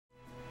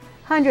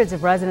Hundreds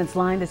of residents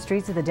lined the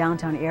streets of the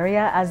downtown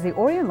area as the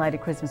Orion Lighted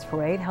Christmas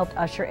Parade helped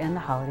usher in the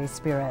holiday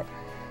spirit.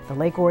 The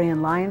Lake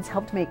Orion Lions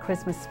helped make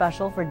Christmas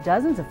special for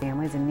dozens of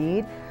families in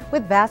need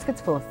with baskets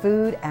full of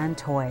food and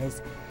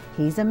toys.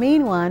 He's a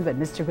mean one, but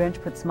Mr.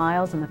 Grinch put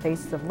smiles on the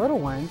faces of little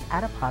ones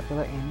at a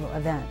popular annual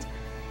event.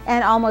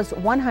 And almost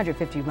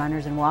 150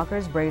 runners and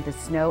walkers braved the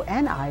snow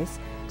and ice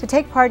to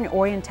take part in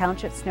Orion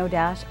Township Snow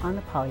Dash on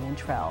the Pollyant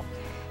Trail.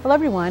 Hello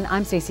everyone,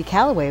 I'm Stacy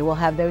Calloway. We'll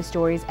have those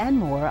stories and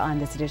more on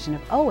this edition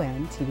of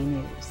ONTV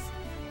News.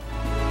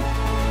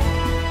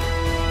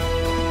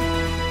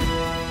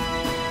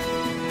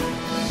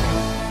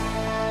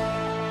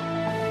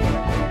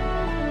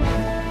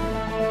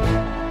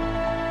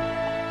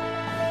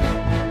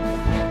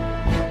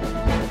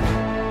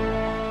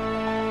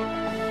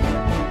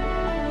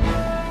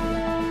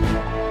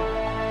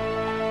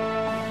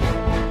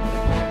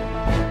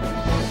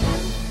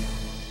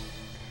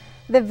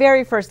 The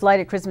very first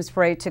Lighted Christmas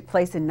Parade took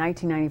place in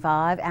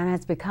 1995 and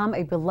has become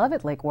a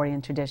beloved Lake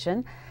Orion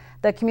tradition.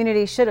 The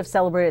community should have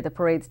celebrated the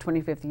parade's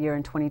 25th year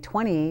in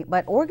 2020,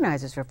 but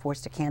organizers were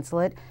forced to cancel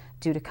it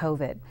due to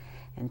COVID.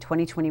 In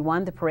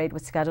 2021, the parade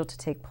was scheduled to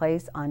take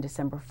place on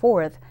December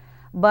 4th,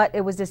 but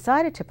it was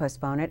decided to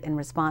postpone it in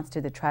response to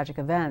the tragic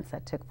events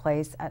that took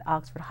place at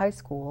Oxford High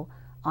School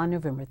on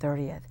November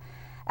 30th.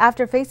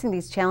 After facing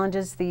these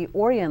challenges, the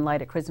Orion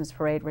Lighted Christmas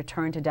Parade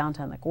returned to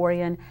downtown Lake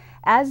Orion,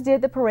 as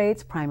did the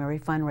parade's primary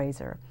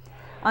fundraiser.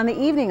 On the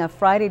evening of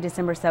Friday,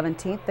 December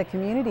 17th, the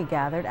community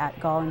gathered at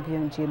Grinch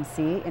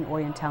GMC in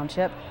Orion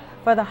Township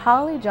for the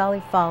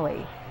Jolly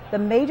Folly, the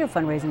major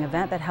fundraising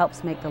event that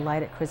helps make the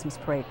Lighted Christmas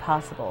Parade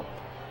possible.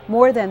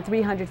 More than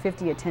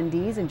 350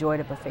 attendees enjoyed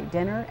a buffet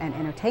dinner and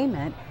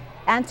entertainment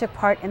and took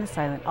part in a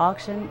silent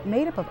auction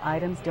made up of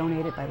items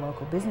donated by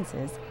local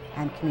businesses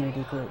and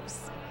community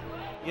groups.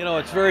 You know,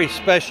 it's a very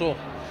special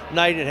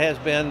night. It has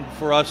been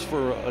for us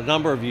for a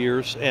number of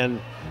years,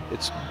 and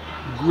it's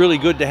really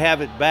good to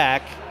have it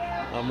back.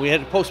 We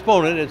had to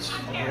postpone it, as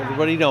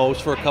everybody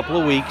knows, for a couple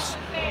of weeks.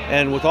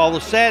 And with all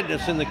the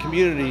sadness in the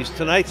communities,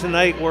 tonight's a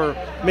night where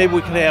maybe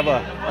we can have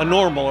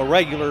a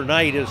regular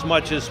night as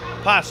much as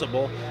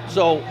possible.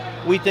 So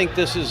we think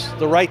this is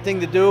the right thing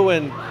to do,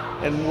 and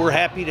we're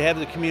happy to have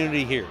the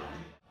community here.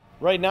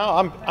 Right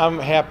now, I'm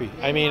happy.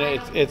 I mean,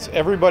 it's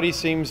everybody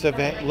seems to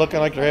be looking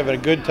like they're having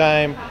a good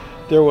time.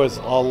 There was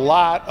a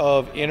lot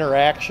of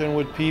interaction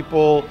with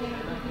people,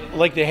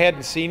 like they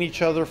hadn't seen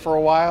each other for a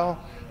while.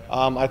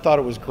 I thought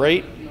it was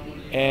great,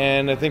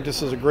 and I think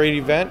this is a great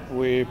event.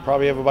 We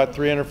probably have about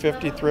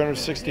 350,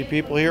 360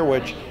 people here,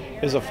 which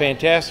is a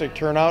fantastic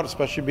turnout,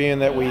 especially being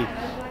that we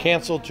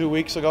canceled 2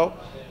 weeks ago.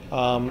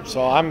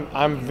 So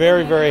I'm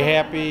very, very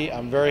happy.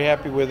 I'm very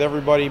happy with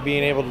everybody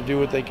being able to do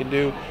what they can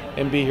do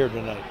and be here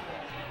tonight.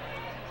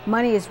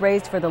 Money is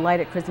raised for the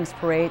Lighted Christmas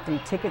Parade through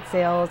ticket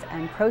sales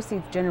and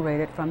proceeds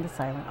generated from the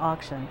silent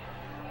auction.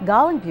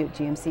 Grinch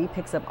GMC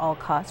picks up all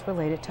costs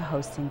related to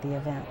hosting the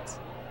event.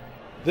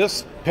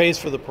 This pays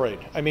for the parade.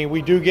 I mean,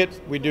 we do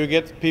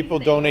get people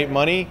donate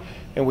money,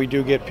 and we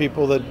do get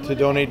people to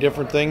donate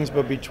different things,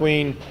 but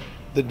between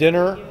the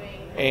dinner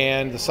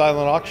and the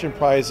silent auction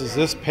prizes,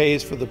 this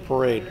pays for the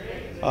parade.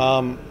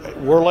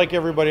 We're like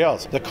everybody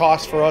else. The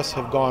costs for us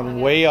have gone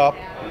way up,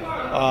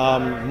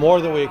 more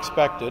than we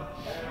expected.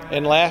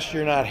 And last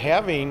year, not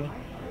having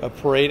a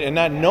parade and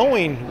not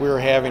knowing we were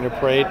having a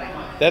parade,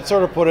 that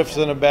sort of put us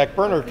in a back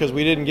burner because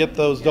we didn't get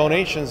those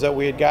donations that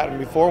we had gotten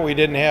before. We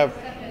didn't have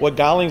what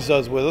Gollings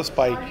does with us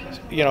by,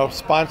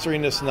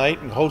 sponsoring this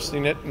night and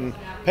hosting it and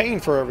paying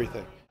for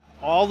everything.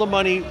 All the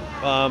money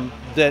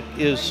that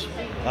is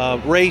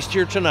raised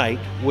here tonight,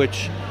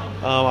 which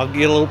I'll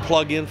get a little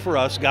plug in for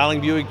us,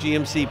 Grinch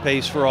GMC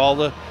pays for all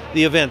the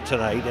event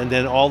tonight, and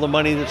then all the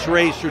money that's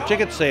raised through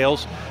ticket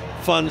sales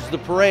funds the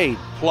parade.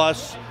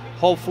 Plus,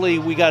 hopefully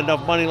we got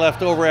enough money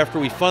left over after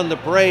we fund the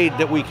parade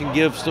that we can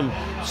give some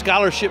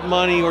scholarship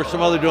money or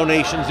some other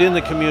donations in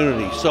the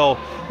community. So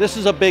this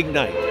is a big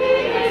night.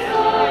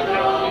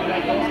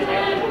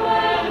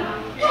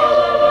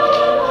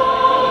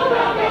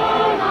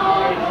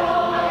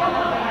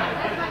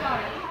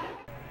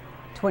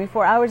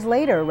 "24 hours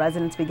later,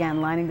 residents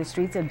began lining the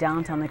streets of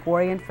downtown Lake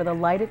Orion for the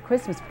Lighted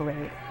Christmas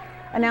Parade.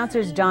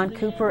 Announcers John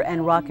Cooper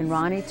and Rockin'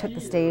 Ronnie took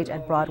the stage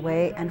at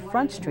Broadway and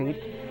Front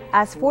Street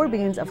as 4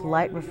 beams of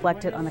light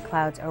reflected on the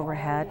clouds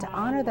overhead to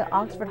honor the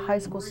Oxford High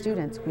School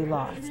students we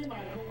lost.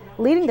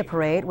 Leading the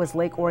parade was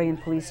Lake Orion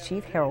Police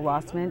Chief Harold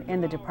Rossman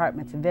in the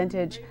department's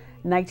vintage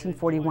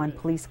 1941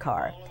 police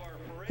car.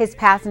 His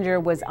passenger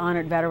was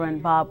honored veteran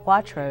Bob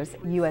Quatros,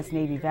 U.S.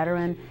 Navy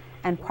veteran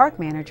and park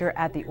manager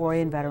at the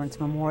Orion Veterans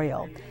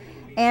Memorial.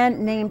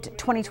 And named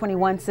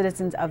 2021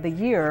 Citizens of the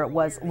Year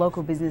was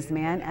local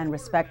businessman and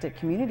respected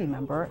community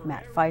member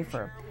Matt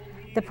Pfeiffer.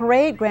 The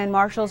parade grand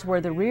marshals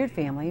were the Reard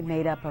family,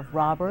 made up of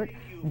Robert,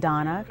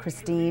 Donna,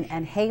 Christine,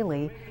 and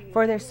Haley,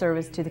 for their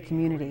service to the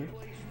community.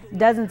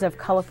 Dozens of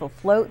colorful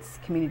floats,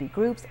 community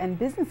groups, and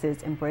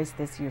businesses embraced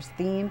this year's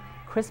theme,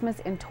 Christmas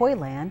in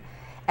Toyland,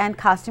 and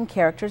costume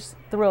characters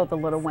thrilled the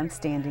little ones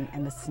standing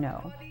in the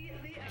snow.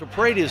 The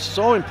parade is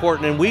so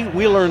important, and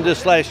we learned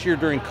this last year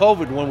during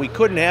COVID when we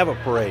couldn't have a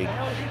parade.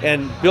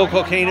 And Bill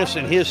Kokanis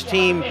and his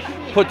team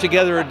put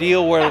together a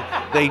deal where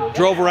they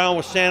drove around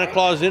with Santa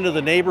Claus into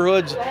the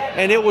neighborhoods,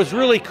 and it was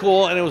really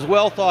cool and it was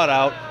well thought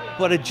out,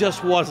 but it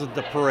just wasn't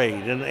the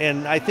parade.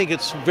 And I think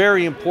it's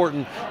very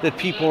important that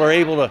people are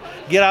able to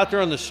get out there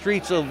on the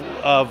streets of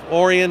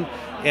Orion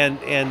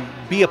and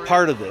be a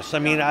part of this. I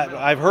mean,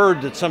 I've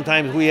heard that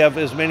sometimes we have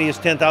as many as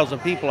 10,000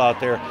 people out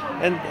there,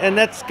 and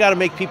that's got to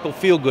make people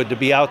feel good to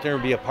be out there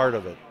and be a part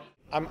of it.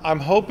 I'm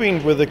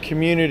hoping with the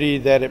community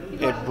that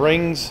it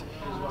brings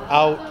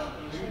out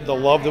the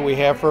love that we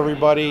have for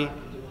everybody,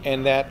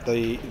 and that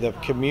the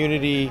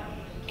community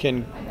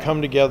can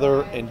come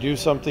together and do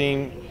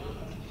something,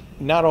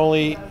 not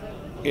only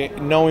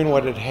knowing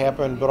what had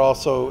happened, but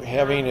also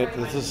having it,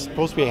 this is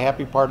supposed to be a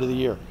happy part of the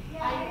year.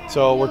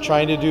 So we're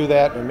trying to do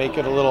that and make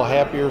it a little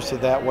happier, so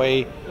that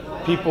way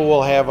people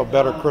will have a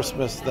better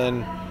Christmas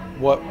than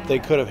what they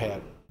could have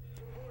had.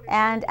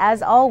 And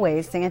as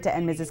always, Santa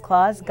and Mrs.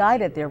 Claus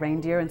guided their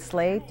reindeer and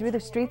sleigh through the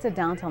streets of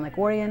downtown Lake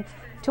Orion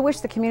to wish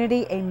the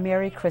community a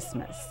Merry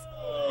Christmas.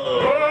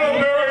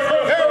 Merry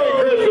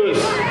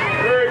Christmas!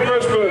 Merry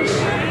Christmas!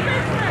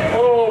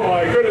 Oh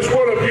my goodness,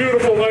 what a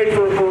beautiful night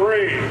for a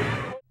parade!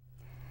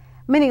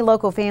 Many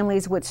local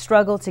families would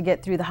struggle to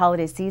get through the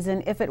holiday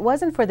season if it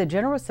wasn't for the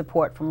generous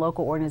support from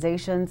local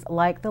organizations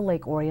like the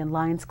Lake Orion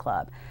Lions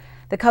Club.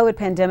 The COVID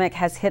pandemic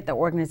has hit the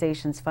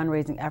organization's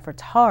fundraising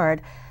efforts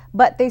hard,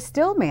 but they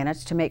still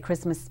managed to make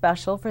Christmas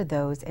special for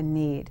those in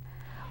need.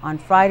 On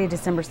Friday,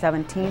 December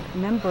 17th,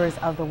 members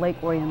of the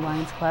Lake Orion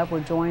Lions Club were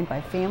joined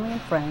by family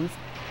and friends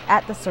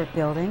at the Cirque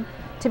building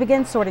to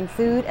begin sorting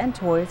food and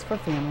toys for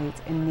families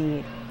in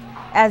need.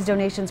 As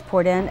donations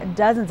poured in,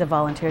 dozens of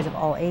volunteers of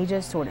all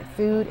ages sorted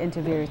food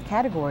into various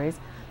categories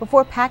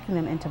before packing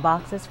them into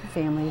boxes for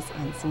families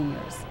and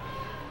seniors.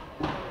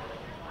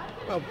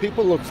 Well,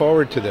 people look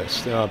forward to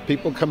this.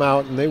 People come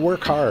out and they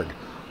work hard.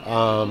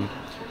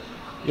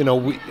 You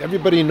know,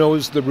 everybody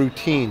knows the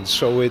routine,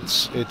 so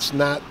it's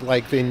not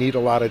like they need a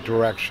lot of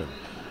direction.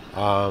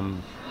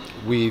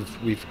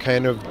 We've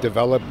kind of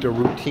developed a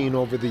routine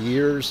over the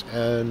years,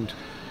 and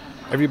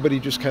everybody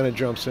just kind of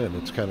jumps in.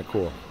 It's kind of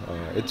cool.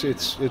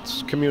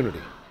 It's community.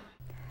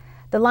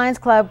 The Lions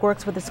Club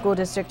works with the school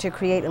district to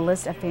create a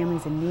list of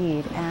families in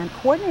need and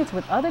coordinates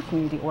with other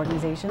community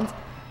organizations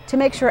to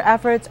make sure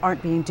efforts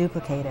aren't being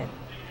duplicated.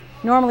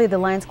 Normally, the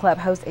Lions Club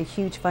hosts a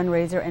huge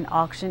fundraiser and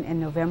auction in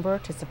November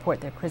to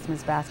support their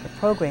Christmas basket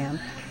program,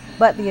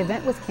 but the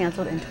event was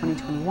canceled in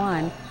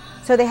 2021,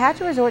 so they had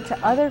to resort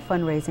to other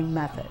fundraising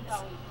methods.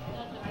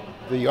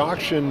 The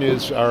auction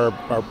is our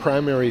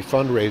primary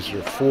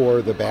fundraiser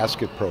for the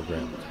basket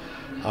program.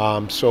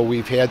 So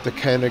we've had to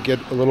kind of get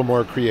a little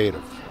more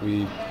creative.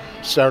 We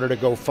started a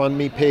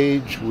GoFundMe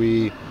page.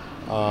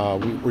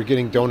 We're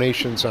getting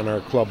donations on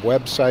our club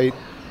website.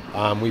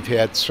 We've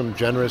had some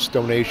generous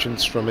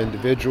donations from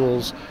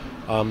individuals.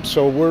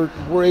 So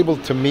we're able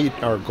to meet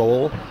our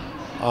goal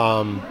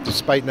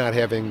despite not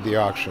having the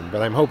auction.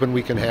 But I'm hoping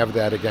we can have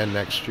that again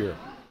next year.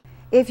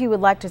 If you would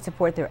like to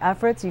support their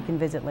efforts, you can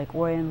visit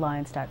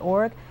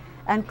lakeorionlions.org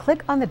and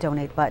click on the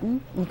donate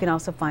button. You can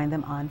also find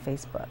them on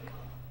Facebook.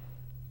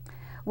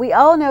 We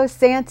all know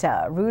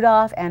Santa,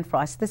 Rudolph, and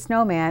Frosty the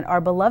Snowman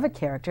are beloved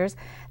characters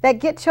that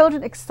get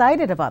children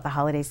excited about the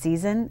holiday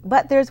season,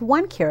 but there's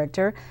one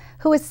character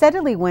who is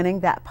steadily winning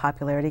that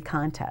popularity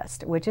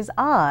contest, which is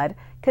odd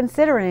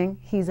considering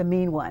he's a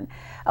mean one.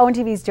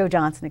 ONTV's Joe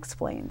Johnson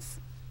explains.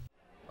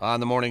 On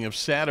the morning of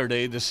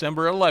Saturday,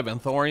 December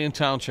 11th, Orion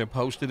Township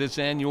hosted its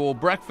annual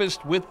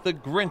Breakfast with the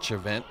Grinch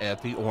event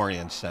at the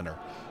Orion Center.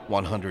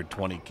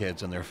 120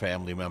 kids and their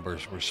family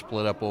members were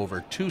split up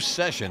over 2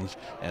 sessions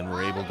and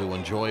were able to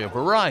enjoy a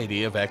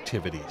variety of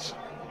activities.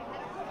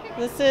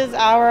 This is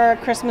our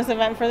Christmas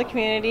event for the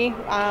community.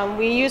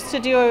 We used to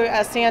do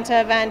a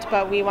Santa event,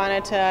 but we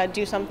wanted to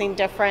do something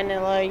different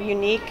and a little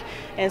unique,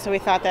 and so we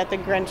thought that the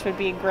Grinch would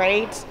be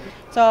great.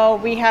 So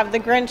we have the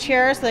Grinch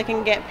here so they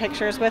can get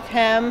pictures with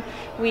him.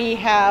 We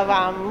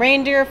have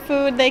reindeer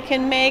food they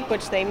can make,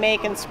 which they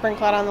make and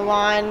sprinkle out on the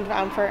lawn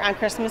on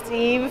Christmas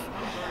Eve.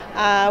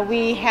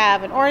 We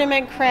have an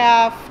ornament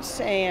craft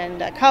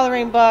and a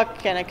coloring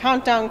book and a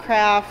countdown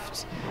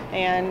craft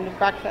and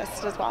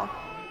breakfast as well.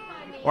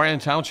 Orion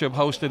Township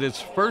hosted its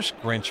first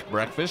Grinch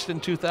breakfast in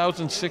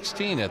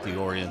 2016 at the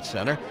Orion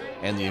Center,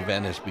 and the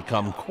event has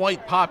become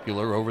quite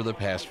popular over the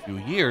past few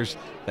years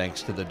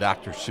thanks to the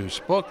Dr.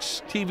 Seuss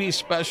books, TV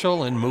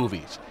special, and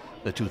movies.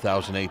 The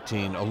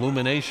 2018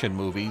 Illumination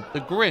movie, The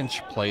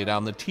Grinch, played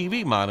on the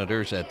TV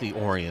monitors at the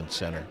Orion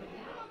Center.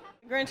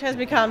 Grinch has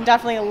become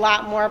definitely a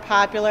lot more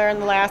popular in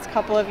the last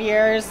couple of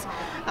years,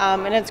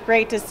 and it's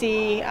great to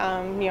see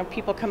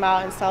people come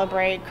out and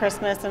celebrate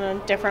Christmas in a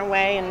different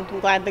way, and I'm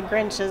glad the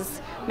Grinch is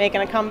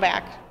making a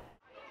comeback.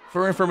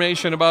 For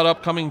information about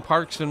upcoming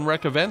Parks and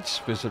Rec events,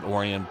 visit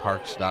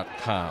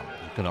orionparks.com.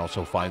 You can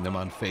also find them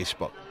on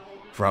Facebook.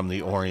 From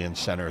the Orion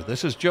Center,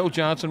 this is Joe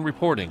Johnson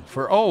reporting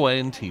for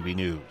ONTV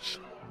News.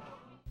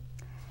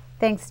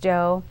 Thanks,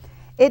 Joe.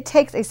 It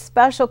takes a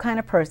special kind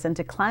of person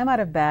to climb out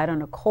of bed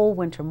on a cold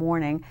winter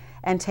morning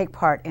and take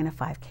part in a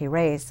 5K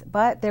race,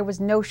 but there was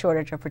no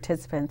shortage of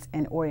participants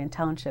in Orion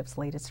Township's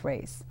latest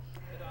race.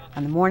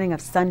 On the morning of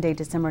Sunday,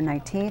 December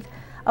 19th,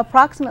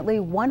 approximately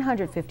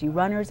 150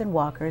 runners and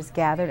walkers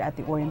gathered at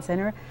the Orion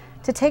Center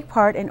to take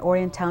part in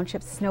Orion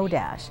Township's Snow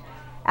Dash.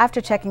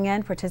 After checking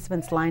in,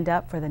 participants lined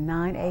up for the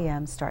 9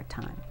 a.m. start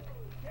time.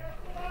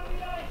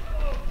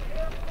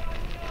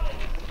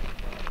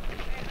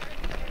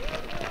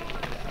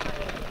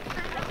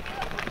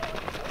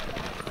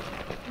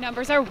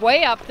 Numbers are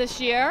way up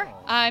this year.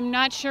 I'm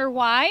not sure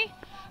why.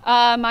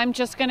 I'm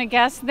just going to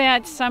guess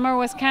that summer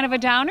was kind of a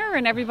downer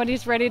and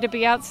everybody's ready to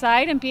be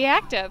outside and be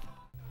active.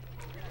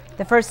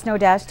 The first Snow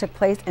Dash took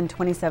place in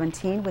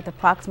 2017 with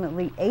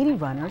approximately 80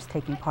 runners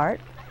taking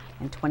part.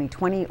 In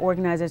 2020,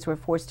 organizers were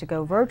forced to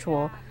go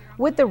virtual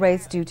with the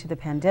race due to the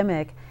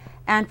pandemic,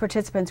 and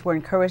participants were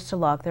encouraged to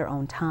log their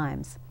own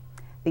times.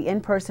 The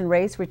in-person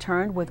race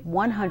returned with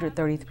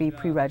 133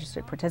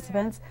 pre-registered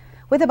participants,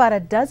 with about a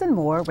dozen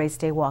more race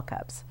day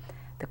walk-ups.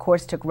 The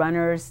course took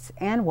runners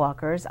and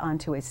walkers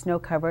onto a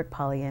snow-covered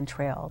polyen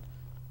trail.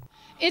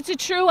 It's a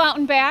true out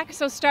and back,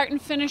 so start and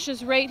finish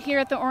is right here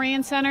at the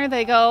Orion Center.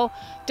 They go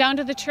down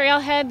to the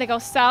trailhead, they go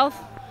south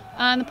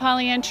on the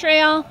polyen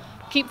trail,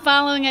 keep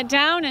following it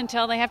down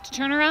until they have to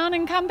turn around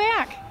and come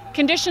back.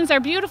 Conditions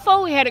are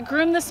beautiful. We had it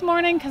groomed this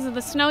morning because of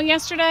the snow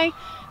yesterday.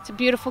 It's a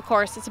beautiful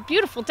course. It's a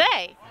beautiful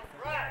day.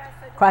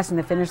 Crossing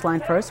the finish line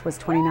first was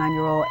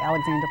 29-year-old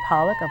Alexander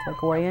Pollock of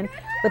Lake Orion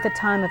with a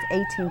time of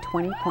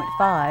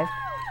 18:20.5.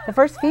 The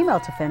first female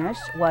to finish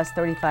was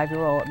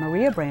 35-year-old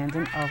Maria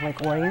Brandon of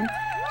Lake Orion.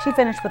 She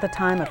finished with a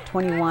time of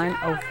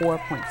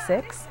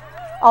 21:04.6.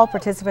 All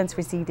participants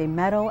received a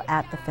medal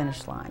at the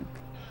finish line.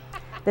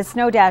 The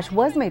Snow Dash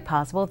was made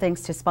possible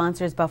thanks to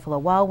sponsors Buffalo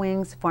Wild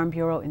Wings, Farm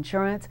Bureau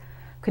Insurance,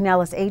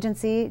 Cornelis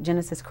Agency,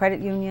 Genesis Credit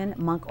Union,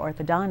 Monk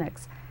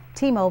Orthodontics,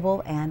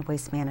 T-Mobile, and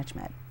Waste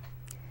Management.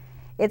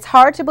 It's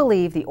hard to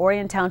believe the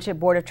Orion Township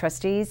Board of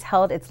Trustees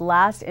held its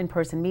last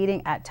in-person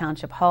meeting at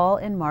Township Hall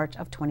in March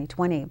of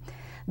 2020.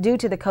 Due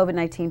to the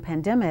COVID-19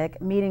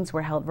 pandemic, meetings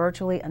were held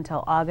virtually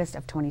until August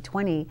of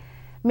 2020.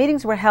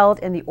 Meetings were held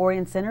in the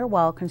Orion Center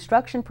while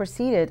construction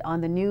proceeded on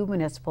the new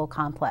municipal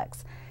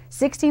complex.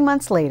 16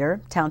 months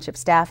later, township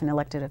staff and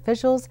elected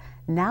officials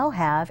now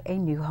have a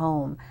new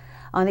home.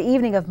 On the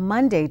evening of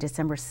Monday,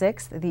 December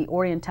 6th, the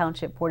Orion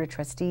Township Board of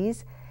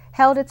Trustees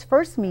held its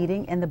first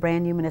meeting in the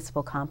brand new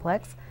municipal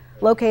complex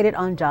located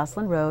on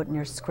Jocelyn Road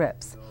near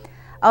Scripps.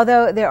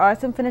 Although there are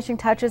some finishing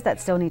touches that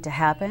still need to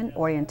happen,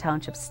 Orion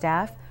Township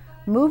staff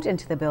moved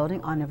into the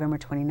building on November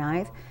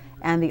 29th,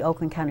 and the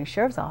Oakland County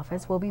Sheriff's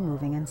Office will be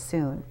moving in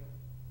soon.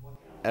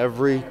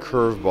 Every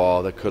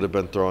curveball that could have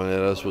been thrown at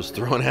us was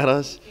thrown at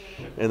us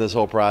in this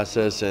whole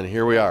process, and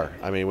here we are.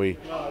 I mean, we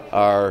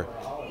are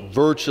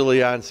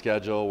virtually on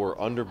schedule. We're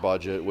under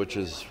budget, which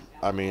is,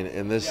 I mean,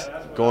 in this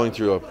going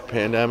through a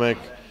pandemic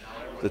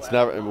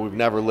we've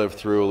never lived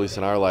through, at least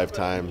in our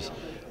lifetimes.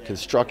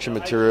 Construction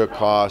material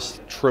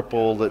costs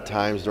tripled at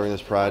times during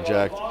this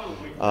project.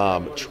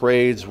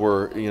 Trades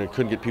were,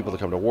 couldn't get people to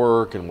come to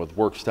work, and with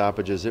work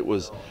stoppages, it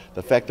was,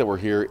 the fact that we're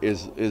here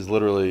is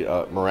literally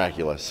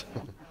miraculous.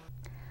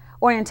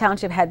 Orion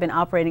Township had been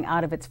operating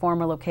out of its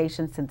former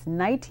location since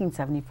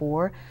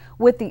 1974,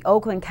 with the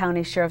Oakland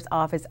County Sheriff's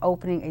Office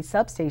opening a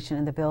substation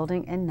in the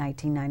building in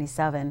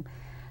 1997.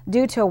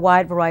 Due to a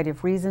wide variety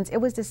of reasons, it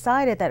was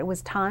decided that it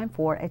was time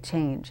for a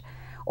change.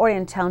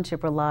 Orion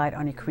Township relied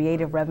on a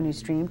creative revenue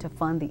stream to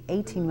fund the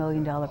 $18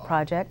 million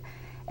project,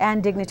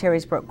 and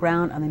dignitaries broke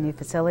ground on the new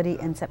facility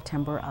in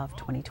September of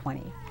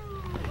 2020.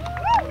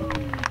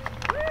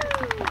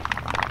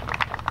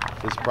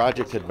 This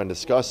project had been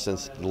discussed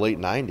since the late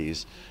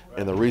 90s,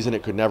 and the reason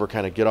it could never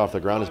kind of get off the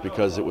ground is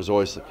because it was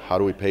always, how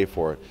do we pay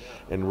for it?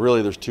 And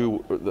really there's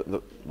two,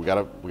 we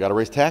gotta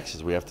raise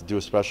taxes. We have to do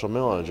a special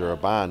millage or a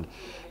bond.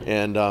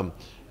 And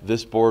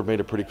this board made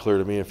it pretty clear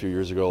to me a few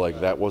years ago,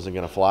 like, that wasn't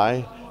gonna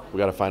fly. We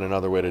gotta find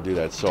another way to do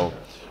that. So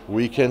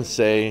we can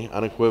say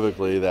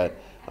unequivocally that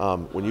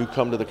when you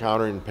come to the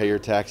counter and pay your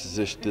taxes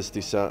this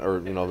December,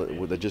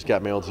 or that just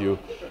got mailed to you,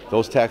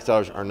 those tax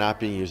dollars are not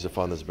being used to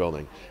fund this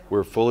building.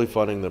 We're fully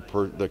funding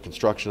the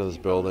construction of this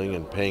building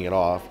and paying it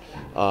off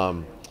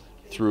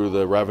through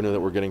the revenue that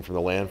we're getting from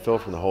the landfill,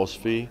 from the host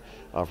fee,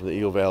 from the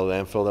Eagle Valley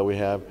landfill that we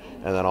have,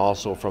 and then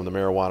also from the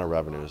marijuana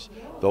revenues.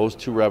 Those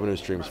two revenue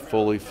streams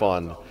fully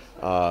fund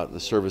the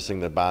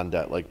servicing the bond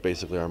debt, like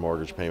basically our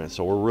mortgage payment.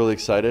 So we're really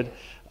excited.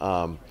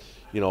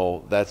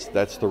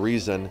 That's the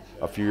reason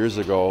a few years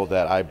ago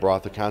that I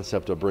brought the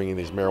concept of bringing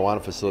these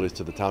marijuana facilities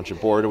to the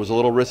township board. It was a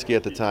little risky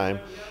at the time,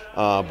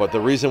 but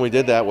the reason we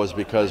did that was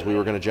because we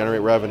were going to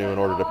generate revenue in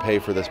order to pay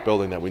for this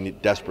building that we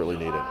desperately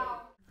needed.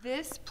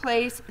 This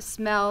place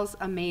smells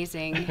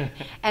amazing,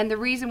 and the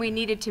reason we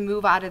needed to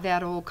move out of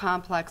that old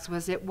complex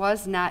was it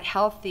was not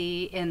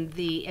healthy in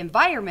the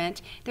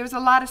environment. There was a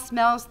lot of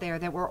smells there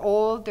that were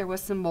old. There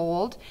was some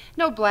mold,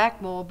 no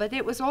black mold, but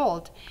it was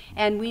old,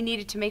 and we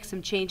needed to make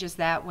some changes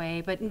that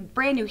way. But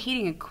brand new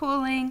heating and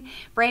cooling,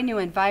 brand new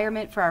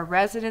environment for our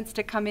residents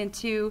to come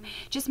into,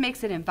 just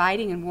makes it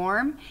inviting and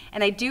warm.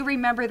 And I do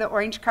remember the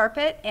orange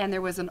carpet, and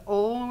there was an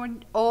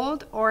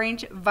old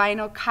orange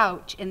vinyl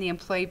couch in the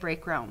employee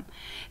break room.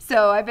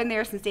 So I've been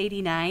there since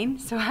 '89,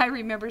 so I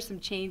remember some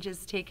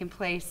changes taking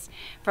place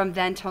from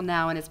then till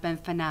now, and it's been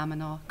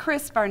phenomenal.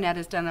 Chris Barnett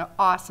has done an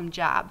awesome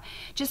job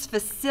just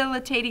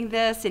facilitating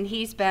this, and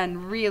he's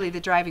been really the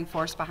driving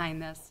force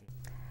behind this.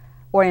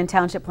 Orion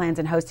Township plans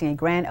on hosting a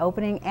grand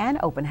opening and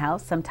open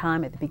house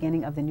sometime at the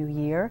beginning of the new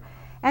year,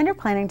 and are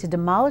planning to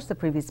demolish the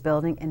previous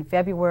building in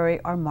February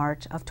or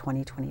March of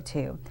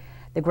 2022.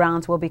 The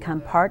grounds will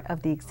become part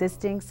of the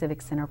existing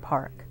Civic Center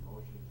Park.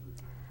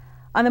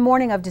 On the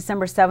morning of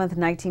December 7th,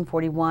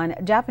 1941,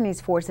 Japanese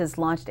forces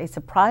launched a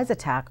surprise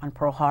attack on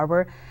Pearl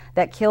Harbor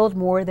that killed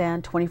more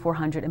than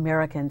 2,400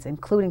 Americans,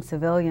 including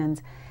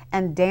civilians,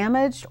 and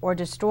damaged or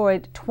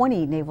destroyed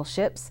 20 naval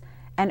ships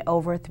and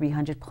over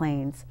 300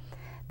 planes.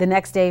 The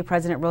next day,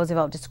 President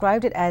Roosevelt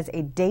described it as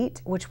a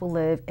date which will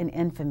live in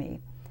infamy.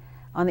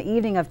 On the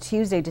evening of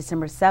Tuesday,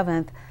 December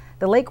 7th,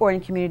 the Lake Orion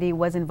community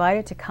was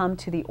invited to come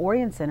to the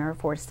Orion Center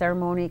for a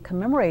ceremony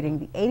commemorating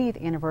the 80th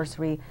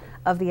anniversary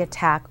of the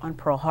attack on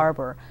Pearl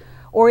Harbor.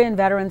 Orion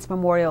Veterans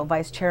Memorial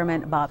Vice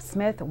Chairman Bob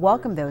Smith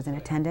welcomed those in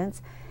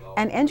attendance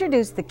and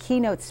introduced the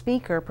keynote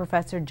speaker,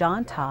 Professor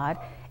John Todd,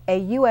 a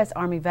U.S.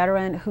 Army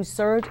veteran who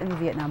served in the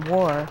Vietnam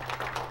War.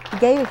 He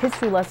gave a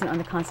history lesson on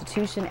the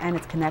Constitution and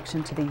its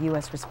connection to the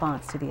U.S.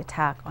 response to the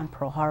attack on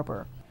Pearl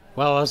Harbor.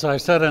 Well, as I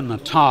said in the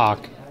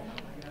talk,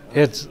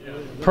 it's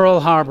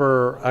Pearl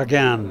Harbor,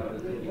 again,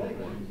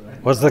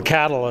 was the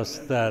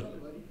catalyst that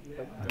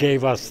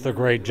gave us the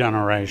great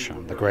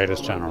generation, the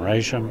greatest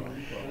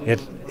generation.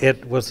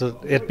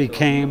 It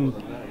became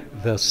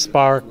the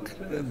spark,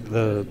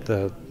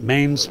 the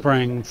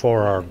mainspring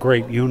for our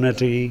great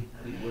unity.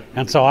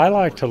 And so I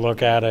like to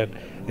look at it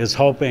as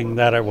hoping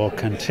that it will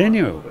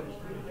continue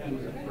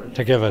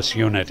to give us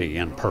unity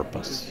and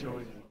purpose.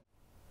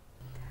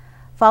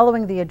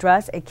 Following the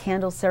address, a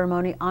candle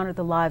ceremony honored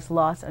the lives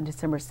lost on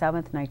December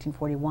 7th,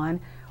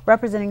 1941,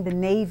 representing the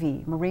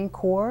Navy, Marine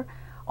Corps,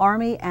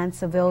 Army, and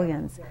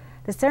civilians.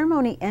 The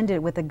ceremony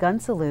ended with a gun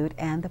salute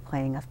and the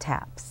playing of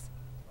taps.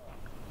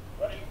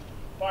 Ready,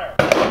 fire.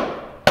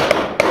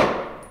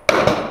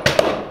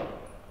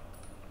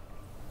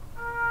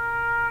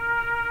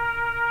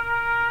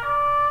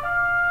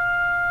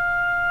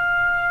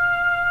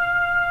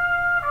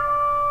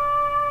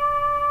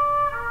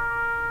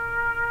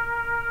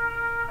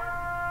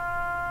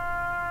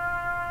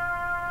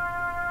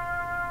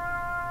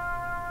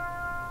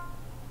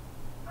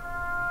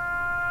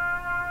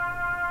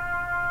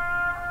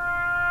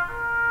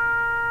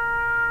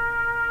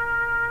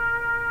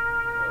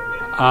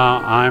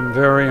 I'm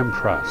very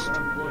impressed.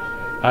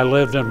 I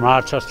lived in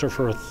Rochester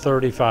for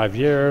 35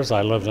 years.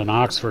 I lived in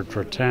Oxford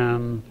for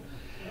 10.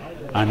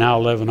 I now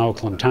live in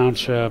Oakland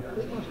Township.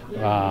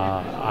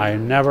 I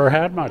never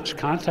had much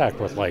contact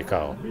with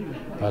Laco,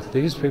 but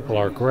these people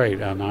are great,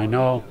 and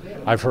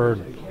I've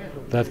heard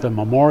that the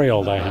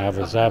memorial they have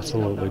is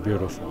absolutely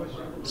beautiful.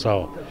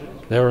 So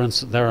they're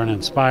an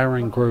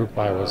inspiring group.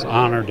 I was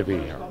honored to be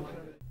here.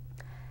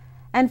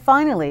 And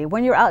finally,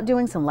 when you're out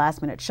doing some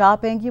last-minute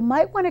shopping, you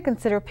might want to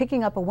consider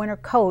picking up a winter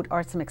coat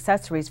or some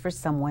accessories for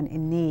someone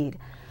in need.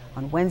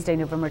 On Wednesday,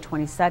 November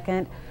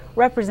 22nd,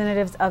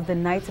 representatives of the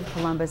Knights of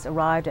Columbus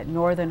arrived at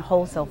Northern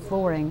Wholesale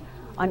Flooring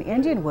on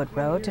Indianwood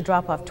Road to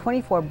drop off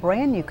 24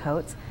 brand new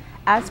coats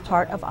as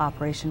part of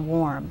Operation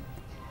Warm.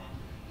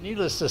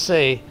 Needless to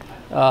say,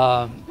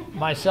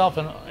 myself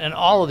and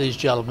all of these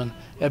gentlemen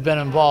have been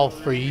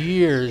involved for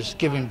years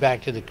giving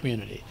back to the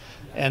community.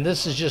 And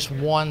this is just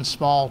one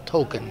small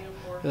token,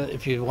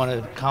 if you want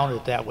to count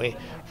it that way,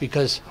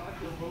 because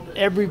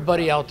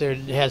everybody out there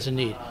has a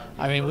need.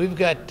 I mean, we've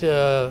got,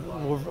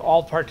 we're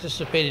all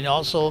participating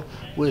also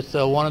with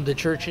one of the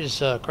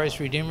churches, Christ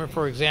Redeemer,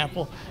 for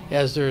example,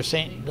 as their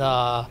St.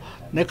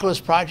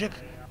 Nicholas project.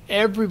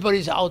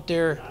 Everybody's out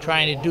there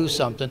trying to do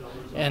something,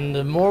 and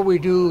the more we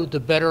do, the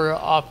better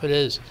off it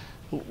is.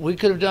 We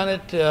could have done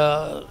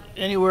it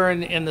anywhere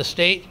in the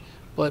state,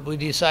 but we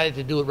decided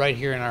to do it right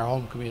here in our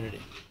home community.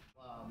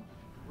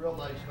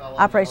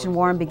 Operation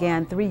Warm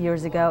began 3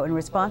 years ago in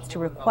response to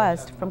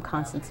requests from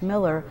Constance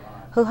Miller,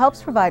 who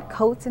helps provide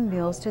coats and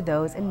meals to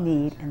those in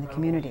need in the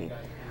community.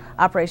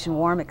 Operation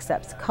Warm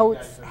accepts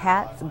coats,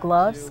 hats,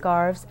 gloves,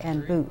 scarves,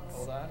 and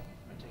boots.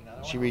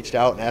 She reached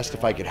out and asked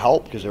if I could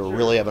help because they were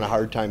really having a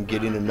hard time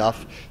getting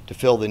enough to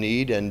fill the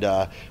need, and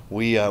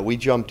we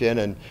jumped in,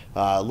 and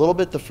a little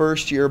bit the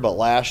first year, but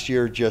last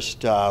year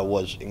just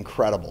was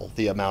incredible,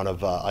 the amount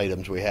of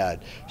items we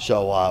had.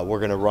 So we're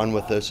going to run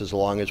with this as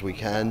long as we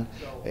can,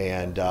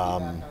 and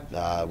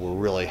we're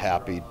really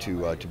happy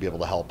to be able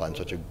to help on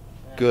such a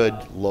good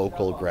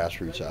local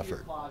grassroots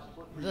effort.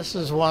 This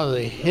is one of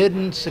the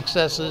hidden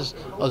successes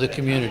of the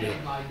community.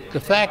 The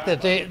fact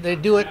that they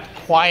do it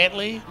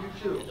quietly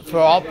for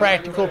all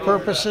practical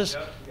purposes.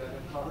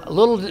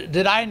 Little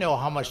did I know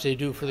how much they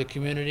do for the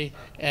community,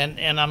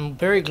 and I'm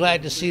very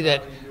glad to see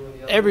that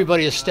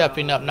everybody is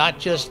stepping up, not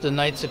just the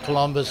Knights of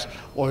Columbus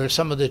or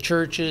some of the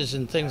churches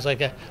and things like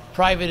that.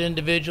 Private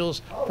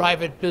individuals,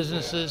 private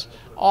businesses,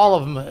 all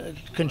of them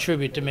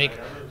contribute to make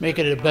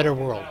it a better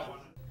world.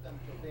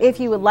 If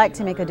you would like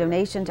to make a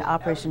donation to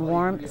Operation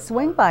Warm,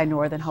 swing by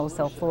Northern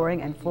Wholesale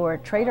Flooring and Floor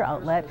Trader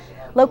Outlet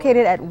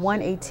located at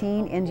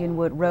 118 Indian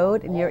Wood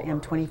Road near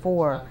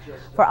M24.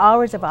 For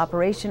hours of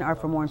operation or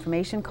for more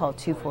information, call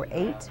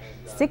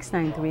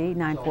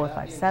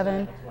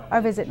 248-693-9457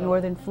 or visit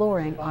Northern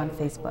Flooring on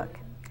Facebook.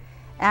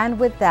 And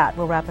with that,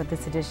 we'll wrap up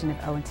this edition of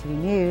ONTV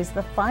News,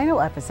 the final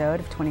episode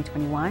of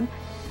 2021.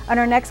 On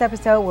our next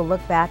episode, we'll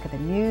look back at the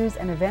news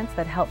and events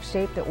that helped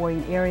shape the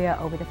Orion area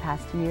over the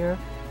past year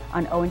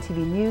on ONTV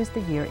News,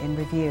 the Year in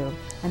Review.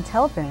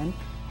 Until then,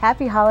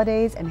 happy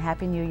holidays and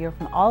happy New Year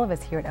from all of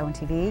us here at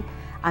ONTV.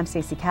 I'm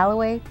Stacy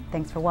Calloway.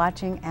 Thanks for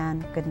watching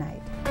and good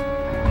night.